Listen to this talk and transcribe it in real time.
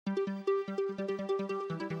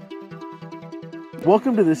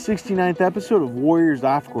Welcome to the 69th episode of Warriors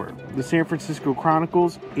Off Court, the San Francisco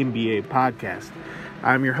Chronicles NBA podcast.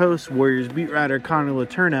 I'm your host, Warriors beat writer Connor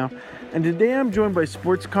Letourneau, and today I'm joined by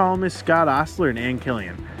sports columnists Scott Ostler and Ann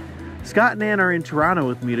Killian. Scott and Ann are in Toronto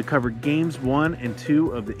with me to cover Games 1 and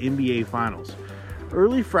 2 of the NBA Finals.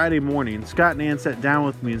 Early Friday morning, Scott and Ann sat down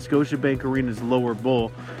with me in Scotiabank Arena's lower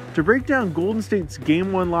bowl to break down Golden State's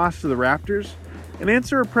Game 1 loss to the Raptors and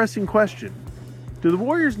answer a pressing question. Do the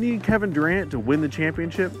Warriors need Kevin Durant to win the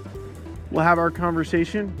championship? We'll have our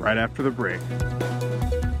conversation right after the break.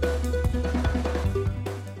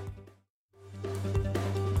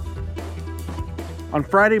 On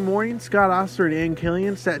Friday morning, Scott Ostler and Ann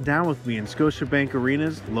Killian sat down with me in Scotiabank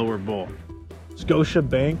Arena's lower bowl.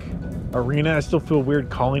 Scotiabank Arena, I still feel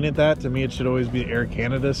weird calling it that. To me, it should always be Air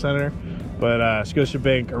Canada Center. But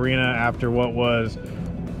Scotiabank Arena, after what was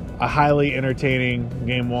a highly entertaining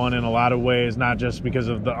Game 1 in a lot of ways, not just because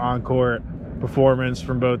of the on-court performance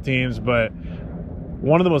from both teams, but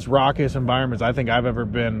one of the most raucous environments I think I've ever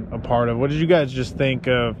been a part of. What did you guys just think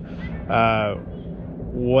of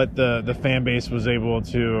what the fan base was able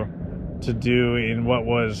to do in what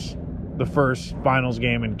was the first finals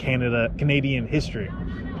game in Canadian history?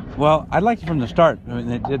 Well, I liked it from the start. I mean,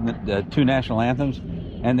 they did the two national anthems,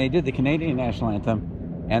 and they did the Canadian national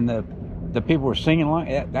anthem, and the people were singing along.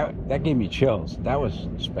 That gave me chills. That was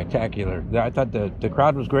spectacular. I thought the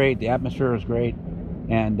crowd was great. The atmosphere was great.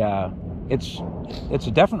 And it's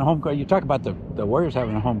a definite home court. You talk about the Warriors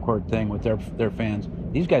having a home court thing with their fans.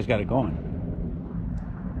 These guys got it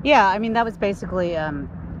going. Yeah, I mean, that was basically kind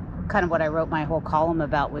of what I wrote my whole column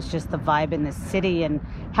about, was just the vibe in the city and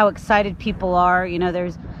how excited people are.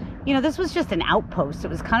 This was just an outpost. It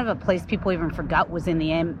was kind of a place people even forgot was in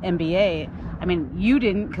the NBA. I mean, you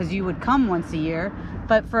didn't, because you would come once a year,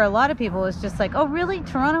 but for a lot of people, it's just like, oh, really?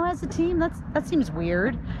 Toronto has a team? That seems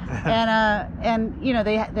weird. and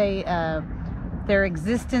their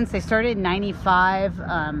existence, they started in '95.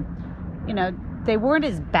 They weren't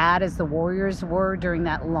as bad as the Warriors were during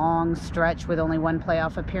that long stretch with only one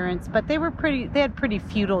playoff appearance, but they had pretty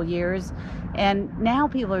feudal years. And now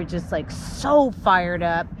people are just like so fired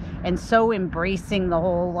up and so embracing the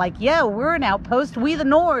whole, like, yeah, we're an outpost, we the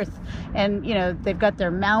North. And, they've got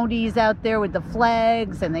their Mounties out there with the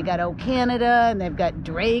flags, and they got O Canada, and they've got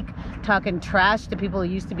Drake talking trash to people who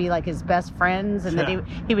used to be like his best friends and that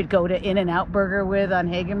he would go to In-N-Out Burger with on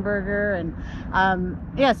Hagenberger. And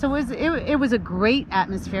so it was a great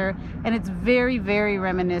atmosphere, and it's very, very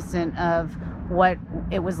reminiscent of what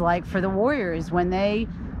it was like for the Warriors when they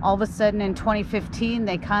all of a sudden in 2015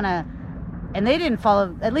 they didn't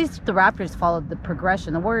follow, at least the Raptors followed the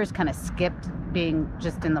progression. The Warriors kind of skipped being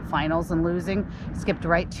just in the finals and losing, skipped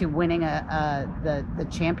right to winning the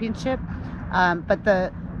championship. But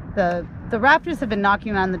the Raptors have been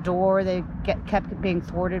knocking on the door. They kept being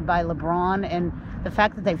thwarted by LeBron, and the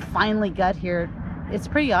fact that they finally got here, it's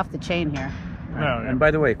pretty off the chain here. And by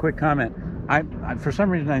the way, quick comment. I for some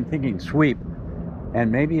reason I'm thinking sweep. And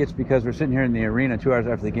maybe it's because we're sitting here in the arena 2 hours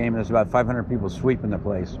after the game, and there's about 500 people sweeping the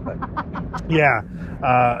place. But yeah,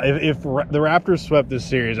 if the Raptors swept this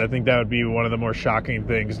series, I think that would be one of the more shocking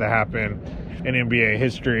things to happen in NBA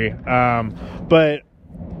history. But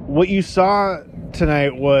what you saw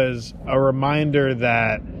tonight was a reminder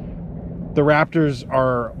that the Raptors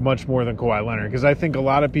are much more than Kawhi Leonard, because I think a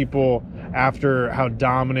lot of people, after how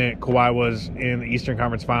dominant Kawhi was in the Eastern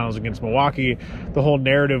Conference Finals against Milwaukee, the whole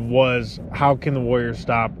narrative was, how can the Warriors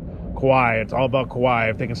stop Kawhi? It's all about Kawhi.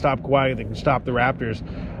 If they can stop Kawhi, they can stop the Raptors.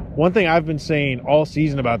 One thing I've been saying all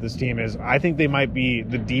season about this team is I think they might be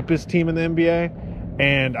the deepest team in the NBA,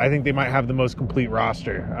 and I think they might have the most complete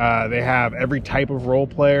roster. They have every type of role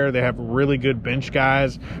player. They have really good bench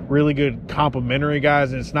guys, really good complementary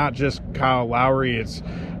guys, and it's not just Kyle Lowry. It's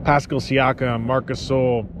Pascal Siakam, Marc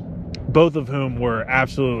Gasol, both of whom were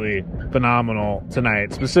absolutely phenomenal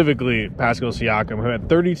tonight, specifically Pascal Siakam, who had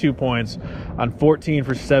 32 points on 14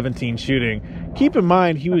 for 17 shooting. Keep in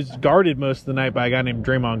mind, he was guarded most of the night by a guy named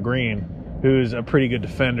Draymond Green, who's a pretty good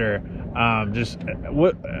defender.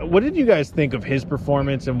 What did you guys think of his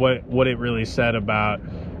performance and what it really said about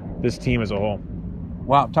this team as a whole?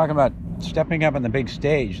 Well, talking about stepping up on the big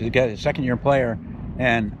stage, they got a second-year player,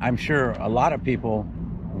 and I'm sure a lot of people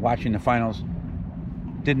watching the finals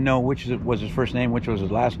didn't know which was his first name, which was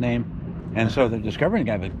his last name, and so they're discovering a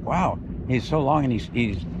guy that, wow, he's so long and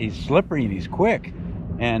he's slippery and he's quick,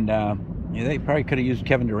 and they probably could have used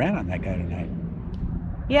Kevin Durant on that guy tonight.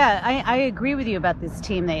 Yeah, I agree with you about this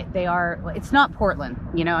team. They are, it's not Portland,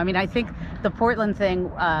 I mean, I think the Portland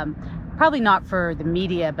thing, probably not for the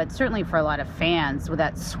media, but certainly for a lot of fans, with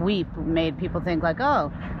that sweep made people think like,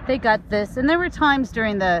 oh, they got this. And there were times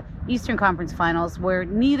during the Eastern Conference Finals where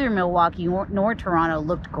neither Milwaukee nor Toronto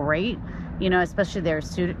looked great, especially their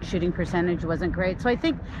shooting percentage wasn't great. So I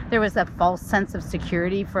think there was a false sense of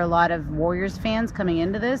security for a lot of Warriors fans coming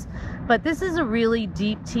into this. But this is a really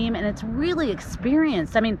deep team, and it's really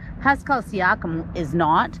experienced. I mean, Pascal Siakam is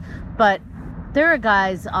not, but there are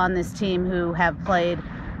guys on this team who have played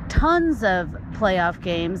tons of playoff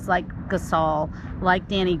games, like Gasol, like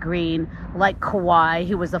Danny Green, like Kawhi,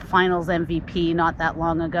 who was a finals MVP not that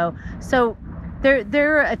long ago. So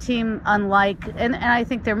they're a team unlike, and I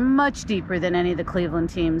think they're much deeper than any of the Cleveland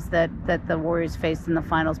teams that the Warriors faced in the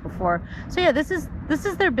finals before. So yeah, this is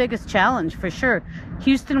their biggest challenge for sure.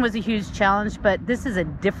 Houston was a huge challenge, but this is a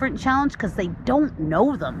different challenge because they don't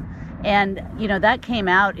know them. And, that came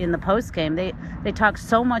out in the post game. They talked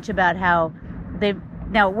so much about how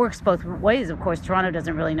now it works both ways. Of course, Toronto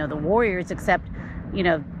doesn't really know the Warriors, except,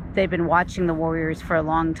 they've been watching the Warriors for a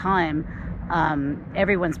long time.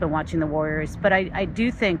 Everyone's been watching the Warriors. But I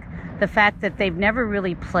do think the fact that they've never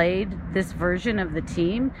really played this version of the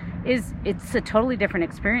team it's a totally different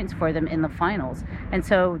experience for them in the finals. And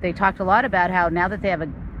so they talked a lot about how now that they have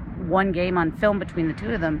one game on film between the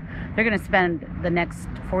two of them, they're going to spend the next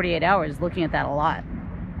 48 hours looking at that a lot.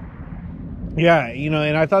 Yeah,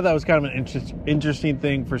 and I thought that was kind of an interesting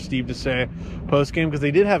thing for Steve to say post-game, because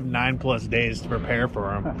they did have 9+ days to prepare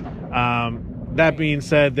for him. That being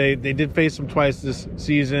said, they did face him twice this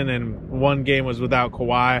season, and one game was without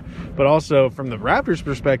Kawhi. But also, from the Raptors'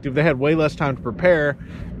 perspective, they had way less time to prepare,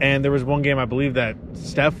 and there was one game, I believe, that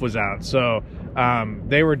Steph was out. So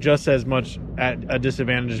they were just as much at a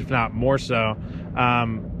disadvantage, if not more so.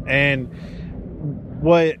 And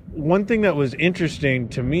one thing that was interesting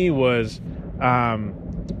to me was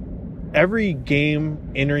every game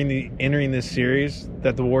entering this series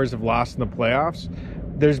that the Warriors have lost in the playoffs,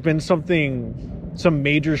 there's been some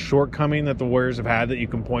major shortcoming that the Warriors have had that you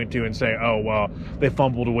can point to and say, oh, well, they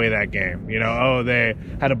fumbled away that game. They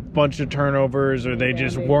had a bunch of turnovers, or they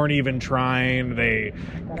just weren't even trying. They,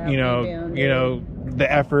 the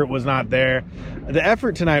effort was not there. The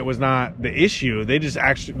effort tonight was not the issue. They just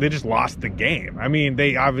lost the game. I mean,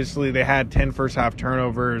 they had 10 first half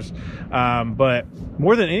turnovers. But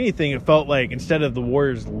more than anything, it felt like instead of the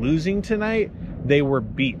Warriors losing tonight, they were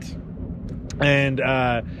beat. And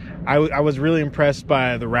I was really impressed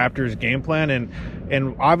by the Raptors' game plan,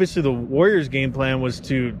 and obviously the Warriors' game plan was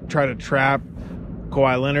to try to trap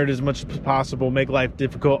Kawhi Leonard as much as possible, make life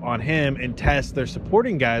difficult on him, and test their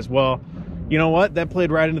supporting guys. Well, you know what? That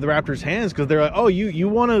played right into the Raptors' hands, because they're like, oh, you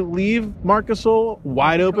want to leave Marc Gasol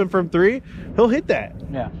wide open from three? He'll hit that.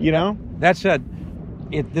 Yeah. That said,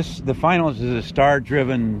 the finals is a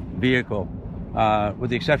star-driven vehicle,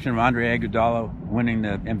 with the exception of Andre Iguodala winning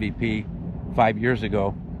the MVP 5 years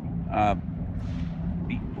ago.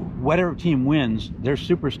 Whatever team wins, their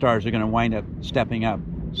superstars are going to wind up stepping up.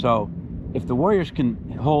 So if the Warriors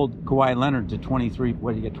can hold Kawhi Leonard to 23,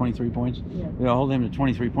 what did he get, 23 points? Yeah. They'll hold him to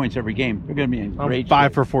 23 points every game. They're going to be in great shape.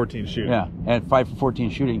 5 for 14 shooting. Yeah, at 5 for 14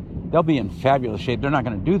 shooting. They'll be in fabulous shape. They're not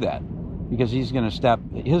going to do that because he's going to step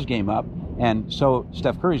his game up. And so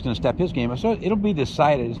Steph Curry's going to step his game up. So it'll be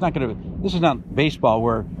decided. This is not baseball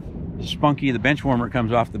where Spunky, the bench warmer,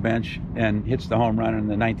 comes off the bench and hits the home run in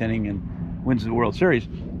the 9th inning and wins the World Series.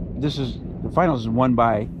 The finals is won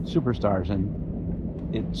by superstars,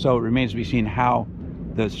 and so it remains to be seen how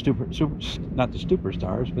the not the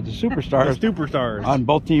superstars, but the superstars on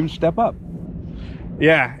both teams step up.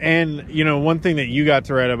 Yeah, and one thing that you got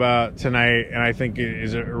to write about tonight, and I think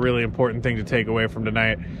is a really important thing to take away from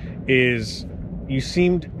tonight, is it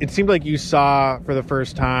seemed like you saw for the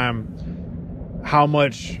first time how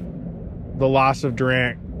much the loss of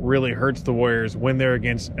Durant really hurts the Warriors when they're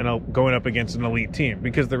going up against an elite team.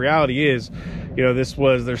 Because the reality is, this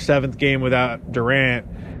was their 7th game without Durant.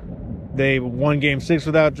 They won Game 6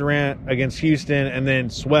 without Durant against Houston, and then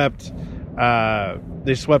swept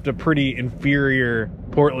a pretty inferior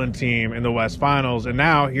Portland team in the West Finals. And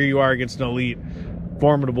now here you are against an elite,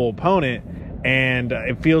 formidable opponent, and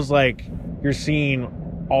it feels like you're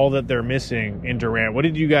seeing all that they're missing in Durant. What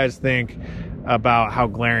did you guys think about how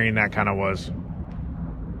glaring that kind of was?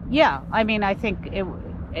 Yeah, I mean, I think it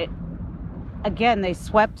again, they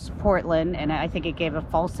swept Portland, and I think it gave a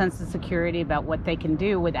false sense of security about what they can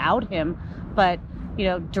do without him. But,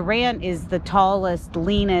 Durant is the tallest,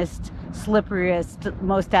 leanest, slipperiest,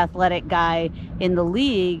 most athletic guy in the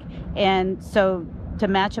league. And so to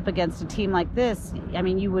match up against a team like this, I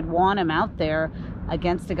mean, you would want him out there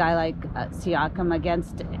against a guy like Siakam,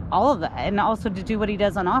 against all of that, and also to do what he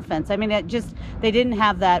does on offense. I mean, they didn't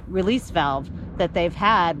have that release valve that they've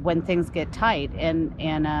had when things get tight, and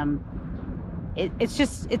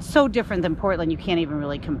it's so different than Portland. You can't even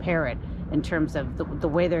really compare it in terms of the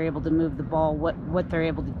way they're able to move the ball, what they're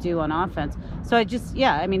able to do on offense. So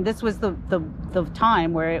I mean, this was the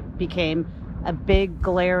time where it became a big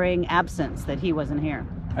glaring absence that he wasn't here.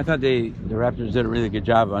 I thought the Raptors did a really good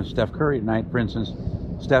job on Steph Curry tonight. For instance,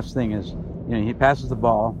 Steph's thing is, he passes the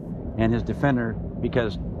ball, and his defender,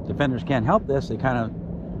 because defenders can't help this, they kind of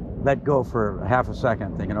let go for half a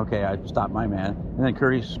second, thinking, okay, I stopped my man. And then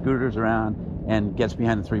Curry scooters around and gets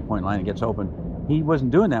behind the three-point line and gets open. He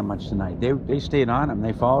wasn't doing that much tonight. They stayed on him.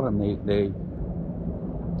 They followed him.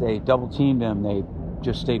 They double-teamed him. They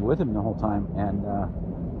just stayed with him the whole time. And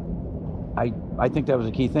I think that was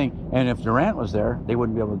a key thing. And if Durant was there, they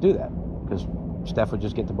wouldn't be able to do that, because Steph would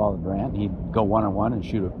just get the ball to Durant. He'd go one-on-one and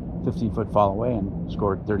shoot a 15-foot fall away and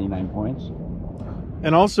score 39 points.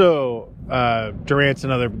 And also, Durant's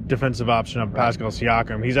another defensive option of Pascal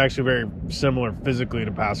Siakam. He's actually very similar physically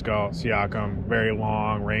to Pascal Siakam. Very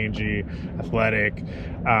long, rangy, athletic.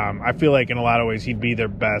 I feel like in a lot of ways he'd be their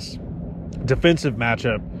best defensive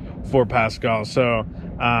matchup for Pascal. So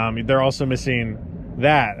they're also missing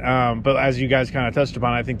that. But as you guys kind of touched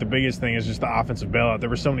upon, I think the biggest thing is just the offensive bailout. There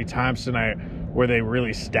were so many times tonight where they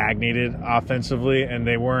really stagnated offensively, and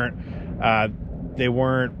they weren't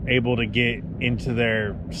able to get into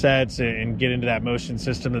their sets and get into that motion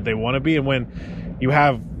system that they want to be. And when you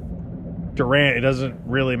have Durant, it doesn't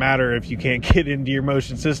really matter if you can't get into your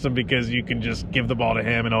motion system, because you can just give the ball to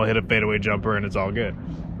him and he'll hit a fadeaway jumper and it's all good.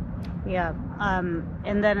 Yeah.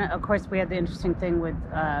 And then, of course, we had the interesting thing with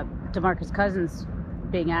DeMarcus Cousins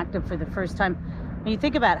being active for the first time. When you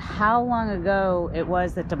think about how long ago it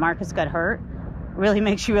was that DeMarcus got hurt, really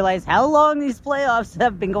makes you realize how long these playoffs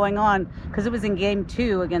have been going on, because it was in Game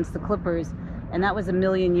 2 against the Clippers, and that was a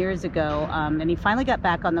million years ago. And he finally got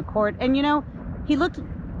back on the court, and he looked,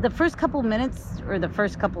 the first couple minutes or the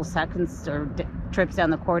first couple seconds or trips down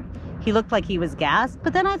the court, he looked like he was gassed,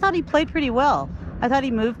 but then I thought he played pretty well. I thought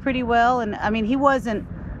he moved pretty well, and I mean, he wasn't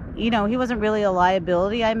really a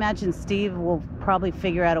liability. I imagine Steve will probably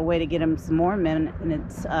figure out a way to get him some more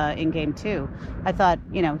minutes in Game 2. I thought,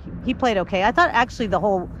 he played okay. I thought actually the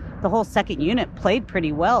whole second unit played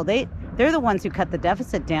pretty well. They're the ones who cut the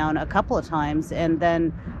deficit down a couple of times,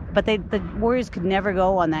 but the Warriors could never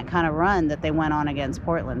go on that kind of run that they went on against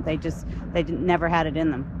Portland. They never had it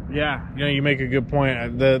in them. Yeah, you make a good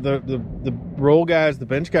point. The role guys, the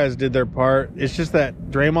bench guys did their part. It's just that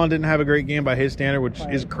Draymond didn't have a great game by his standard, which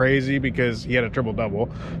is crazy because he had a triple-double.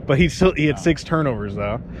 But he had 6 turnovers,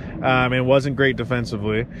 though, and wasn't great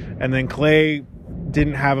defensively. And then Klay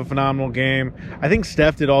didn't have a phenomenal game. I think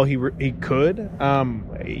Steph did all he could.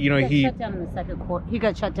 He got shut down in the second quarter. He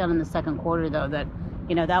got shut down in the second quarter, though,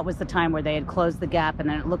 that was the time where they had closed the gap, and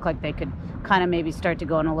then it looked like they could kind of maybe start to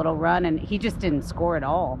go on a little run, and he just didn't score at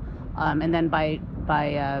all. And then by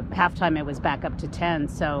halftime, it was back up to 10.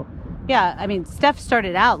 So, yeah, I mean, Steph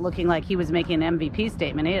started out looking like he was making an MVP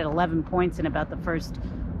statement. He had 11 points in about the first,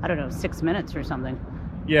 6 minutes or something.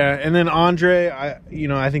 Yeah, and then Andre,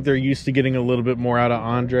 I think they're used to getting a little bit more out of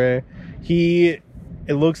Andre. It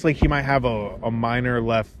looks like he might have a minor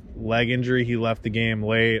left leg injury. He left the game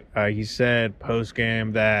late. He said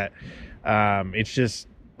post-game that it's just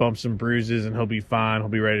bumps and bruises and he'll be fine. He'll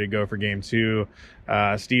be ready to go for Game 2.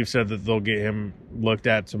 Steve said that they'll get him looked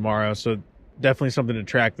at tomorrow, so definitely something to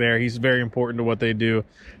track there. He's very important to what they do.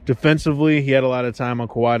 Defensively, he had a lot of time on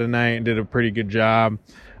Kawhi tonight and did a pretty good job.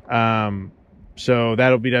 So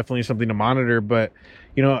that'll be definitely something to monitor. But,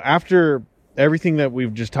 after everything that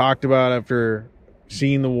we've just talked about, after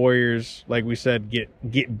seeing the Warriors, like we said,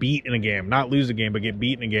 get beat in a game, not lose a game, but get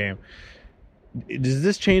beat in a game, does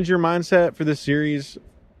this change your mindset for this series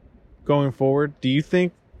going forward? Do you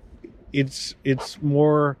think it's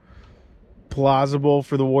more plausible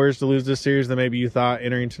for the Warriors to lose this series than maybe you thought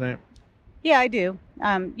entering tonight? Yeah, I do.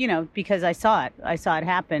 Because I saw it. I saw it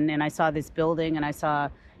happen, and I saw this building, and I saw,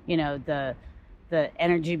 the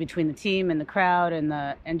energy between the team and the crowd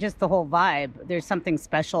and just the whole vibe. There's something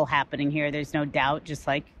special happening here. There's no doubt, just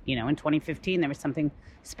like, in 2015, there was something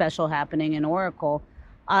special happening in Oracle.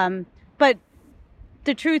 But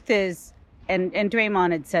the truth is, and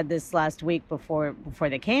Draymond had said this last week before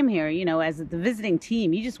they came here, as the visiting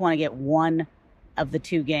team, you just want to get one of the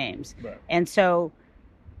 2 games. Right. And so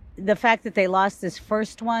the fact that they lost this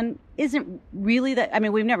first one isn't really that. I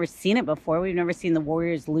mean, we've never seen it before. We've never seen the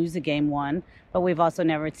Warriors lose a Game 1, but we've also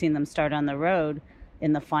never seen them start on the road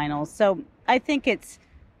in the finals. So think it's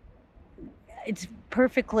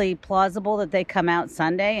perfectly plausible that they come out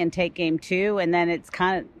Sunday and take game 2, and then it's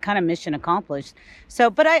kind of mission accomplished. So,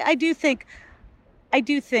 but I do think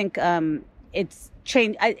it's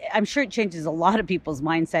changed. I'm sure it changes a lot of people's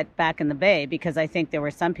mindset back in the Bay, because I think there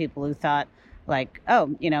were some people who thought, like,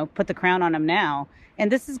 oh, put the crown on them now.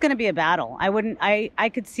 And this is going to be a battle. I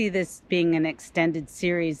could see this being an extended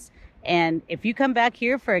series. And if you come back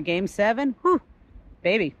here for a game 7, whew,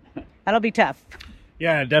 baby, that'll be tough.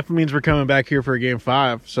 Yeah, it definitely means we're coming back here for a game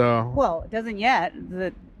 5. So, well, it doesn't yet.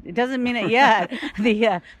 It doesn't mean it yet.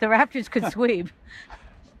 The Raptors could sweep.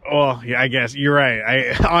 Oh, yeah, I guess you're right.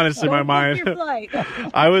 I honestly, my mind, your flight.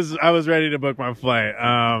 I was ready to book my flight.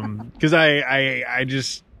 Because I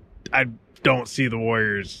don't see the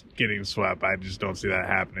Warriors getting swept. I just don't see that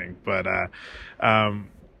happening. But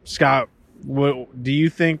Scott, what do you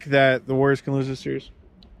think that the Warriors can lose this series?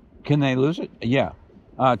 Can they lose it? Yeah.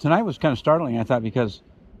 Tonight was kind of startling, I thought, because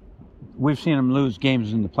we've seen them lose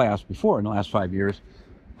games in the playoffs before in the last 5 years.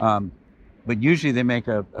 But usually they make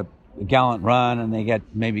a gallant run, and they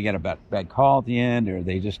maybe get a bad call at the end, or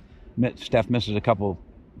Steph misses a couple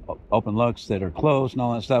open looks that are close and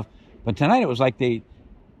all that stuff. But tonight it was like they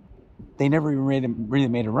never really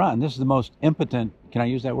made a run. This is the most impotent, can I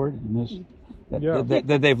use that word?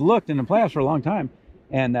 That they've looked in the playoffs for a long time.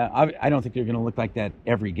 And I don't think they're going to look like that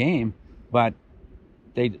every game, but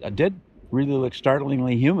they did really look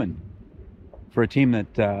startlingly human for a team that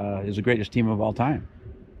is the greatest team of all time.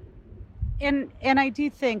 And I do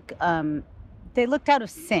think they looked out of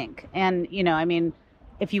sync. And,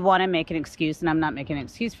 if you want to make an excuse, and I'm not making an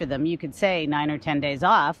excuse for them, you could say 9 or 10 days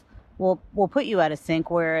off, we'll put you out of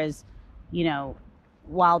sync. Whereas,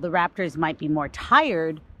 while the Raptors might be more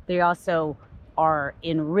tired, they also are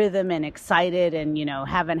in rhythm and excited and,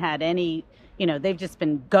 haven't had any, they've just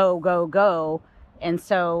been go, go, go. And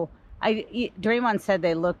so Draymond said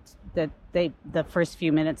the first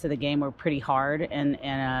few minutes of the game were pretty hard, and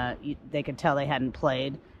they could tell they hadn't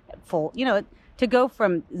played full, to go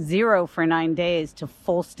from 0 for 9 days to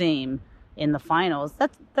full steam in the finals.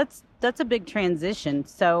 That's a big transition.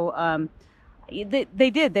 So, they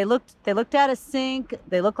did. They looked out of sync.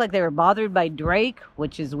 They looked like they were bothered by Drake,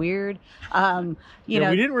 which is weird. We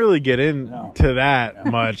didn't really get into that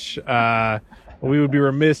much. We would be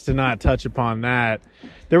remiss to not touch upon that.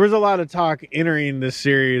 There was a lot of talk entering this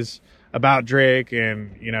series about Drake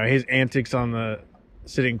and his antics on the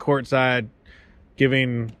sitting courtside,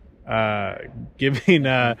 giving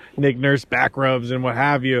Nick Nurse back rubs and what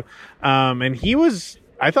have you. And he was,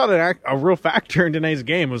 I thought, a real factor in tonight's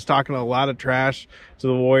game. Was talking a lot of trash to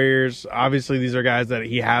the Warriors. Obviously, these are guys that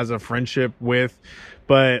he has a friendship with.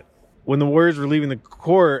 But when the Warriors were leaving the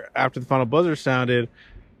court after the final buzzer sounded,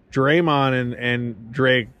 Draymond and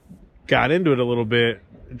Drake got into it a little bit,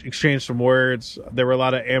 exchanged some words. There were a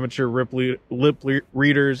lot of amateur lip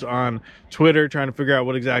readers on Twitter trying to figure out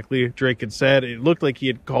what exactly Drake had said. It looked like he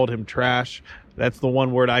had called him trash. That's the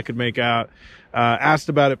one word I could make out. Asked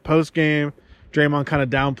about it post-game, Draymond kind of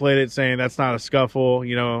downplayed it, saying that's not a scuffle.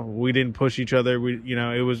 We didn't push each other.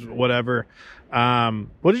 It was whatever.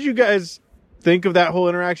 What did you guys think of that whole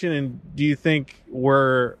interaction? And do you think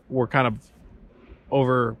we're kind of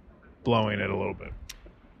overblowing it a little bit?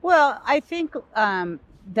 Well, I think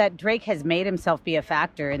that Drake has made himself be a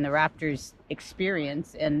factor in the Raptors'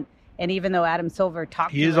 experience, and even though Adam Silver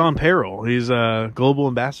talked, he is on payroll. He's a global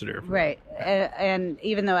ambassador, right? And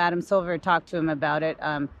even though Adam Silver talked to him about it,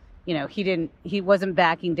 he wasn't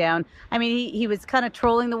backing down. I mean, he was kind of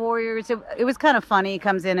trolling the Warriors. It was kind of funny. He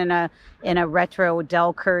comes in a retro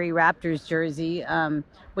Del Curry Raptors jersey,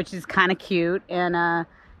 which is kind of cute, and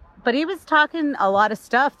but he was talking a lot of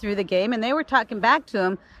stuff through the game, and they were talking back to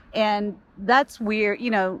him, and that's weird.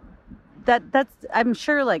 That's I'm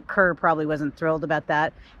sure like Kerr probably wasn't thrilled about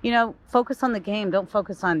that. Focus on the game. Don't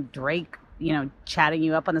focus on Drake, chatting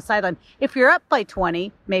you up on the sideline. If you're up by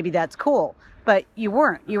 20, maybe that's cool, but you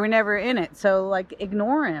weren't. You were never in it, so like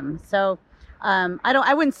ignore him. So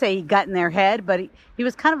I wouldn't say he got in their head, but he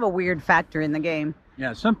was kind of a weird factor in the game.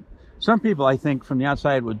 Yeah, some people I think from the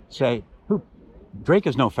outside would say, Drake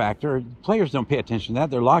is no factor. Players don't pay attention to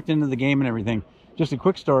that. They're locked into the game and everything. Just a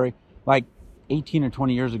quick story, like 18 or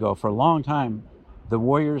 20 years ago, for a long time, the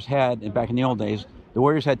Warriors had, back in the old days, the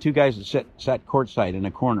Warriors had two guys that sat courtside in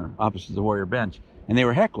a corner opposite the Warrior bench, and they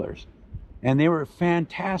were hecklers. And they were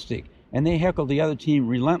fantastic. And they heckled the other team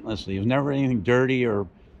relentlessly. It was never anything dirty or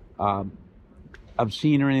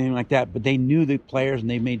obscene or anything like that, but they knew the players, and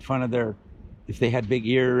they made fun of if they had big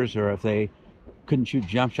ears or if they couldn't shoot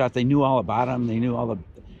jump shots. They knew all about them. They knew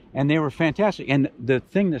and they were fantastic. And the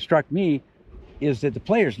thing that struck me is that the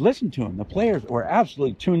players listened to him. The players were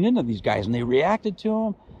absolutely tuned into these guys, and they reacted to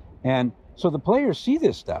him. And so the players see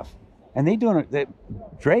this stuff, and they doing it.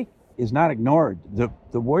 Drake is not ignored.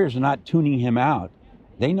 The Warriors are not tuning him out.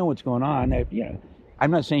 They know what's going on.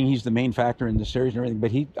 I'm not saying he's the main factor in the series or anything,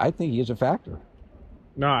 but I think he is a factor.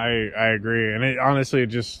 No, I agree. And it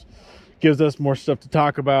just gives us more stuff to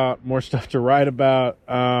talk about, more stuff to write about.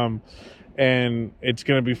 And it's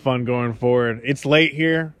going to be fun going forward. It's late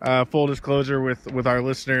here. Full disclosure with our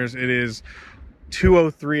listeners, it is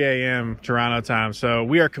 2:03 a.m. Toronto time. So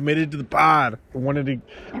we are committed to the pod. We wanted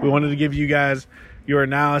to give you guys your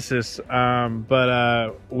analysis,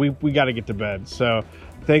 but we got to get to bed. So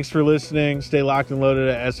thanks for listening. Stay locked and loaded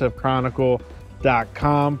at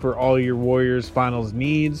sfchronicle.com for all your Warriors finals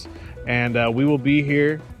needs, and we will be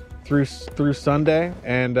here through Sunday,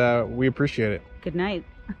 and we appreciate it. Good night.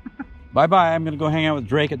 Bye-bye. I'm going to go hang out with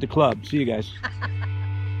Drake at the club. See you guys.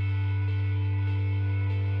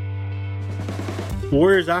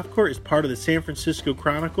 Warriors Off Court is part of the San Francisco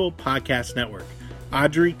Chronicle podcast network.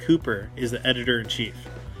 Audrey Cooper is the editor-in-chief.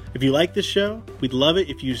 If you like this show, we'd love it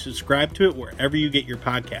if you subscribe to it wherever you get your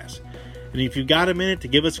podcasts. And if you've got a minute to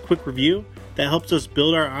give us a quick review, that helps us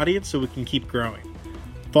build our audience so we can keep growing.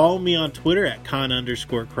 Follow me on Twitter at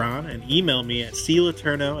 @con_cron and email me at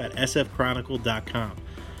cletourneau@sfchronicle.com.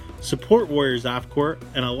 Support Warriors Off Court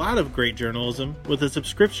and a lot of great journalism with a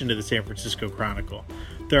subscription to the San Francisco Chronicle.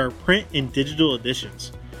 There are print and digital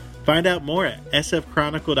editions. Find out more at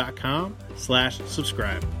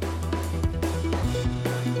sfchronicle.com/subscribe.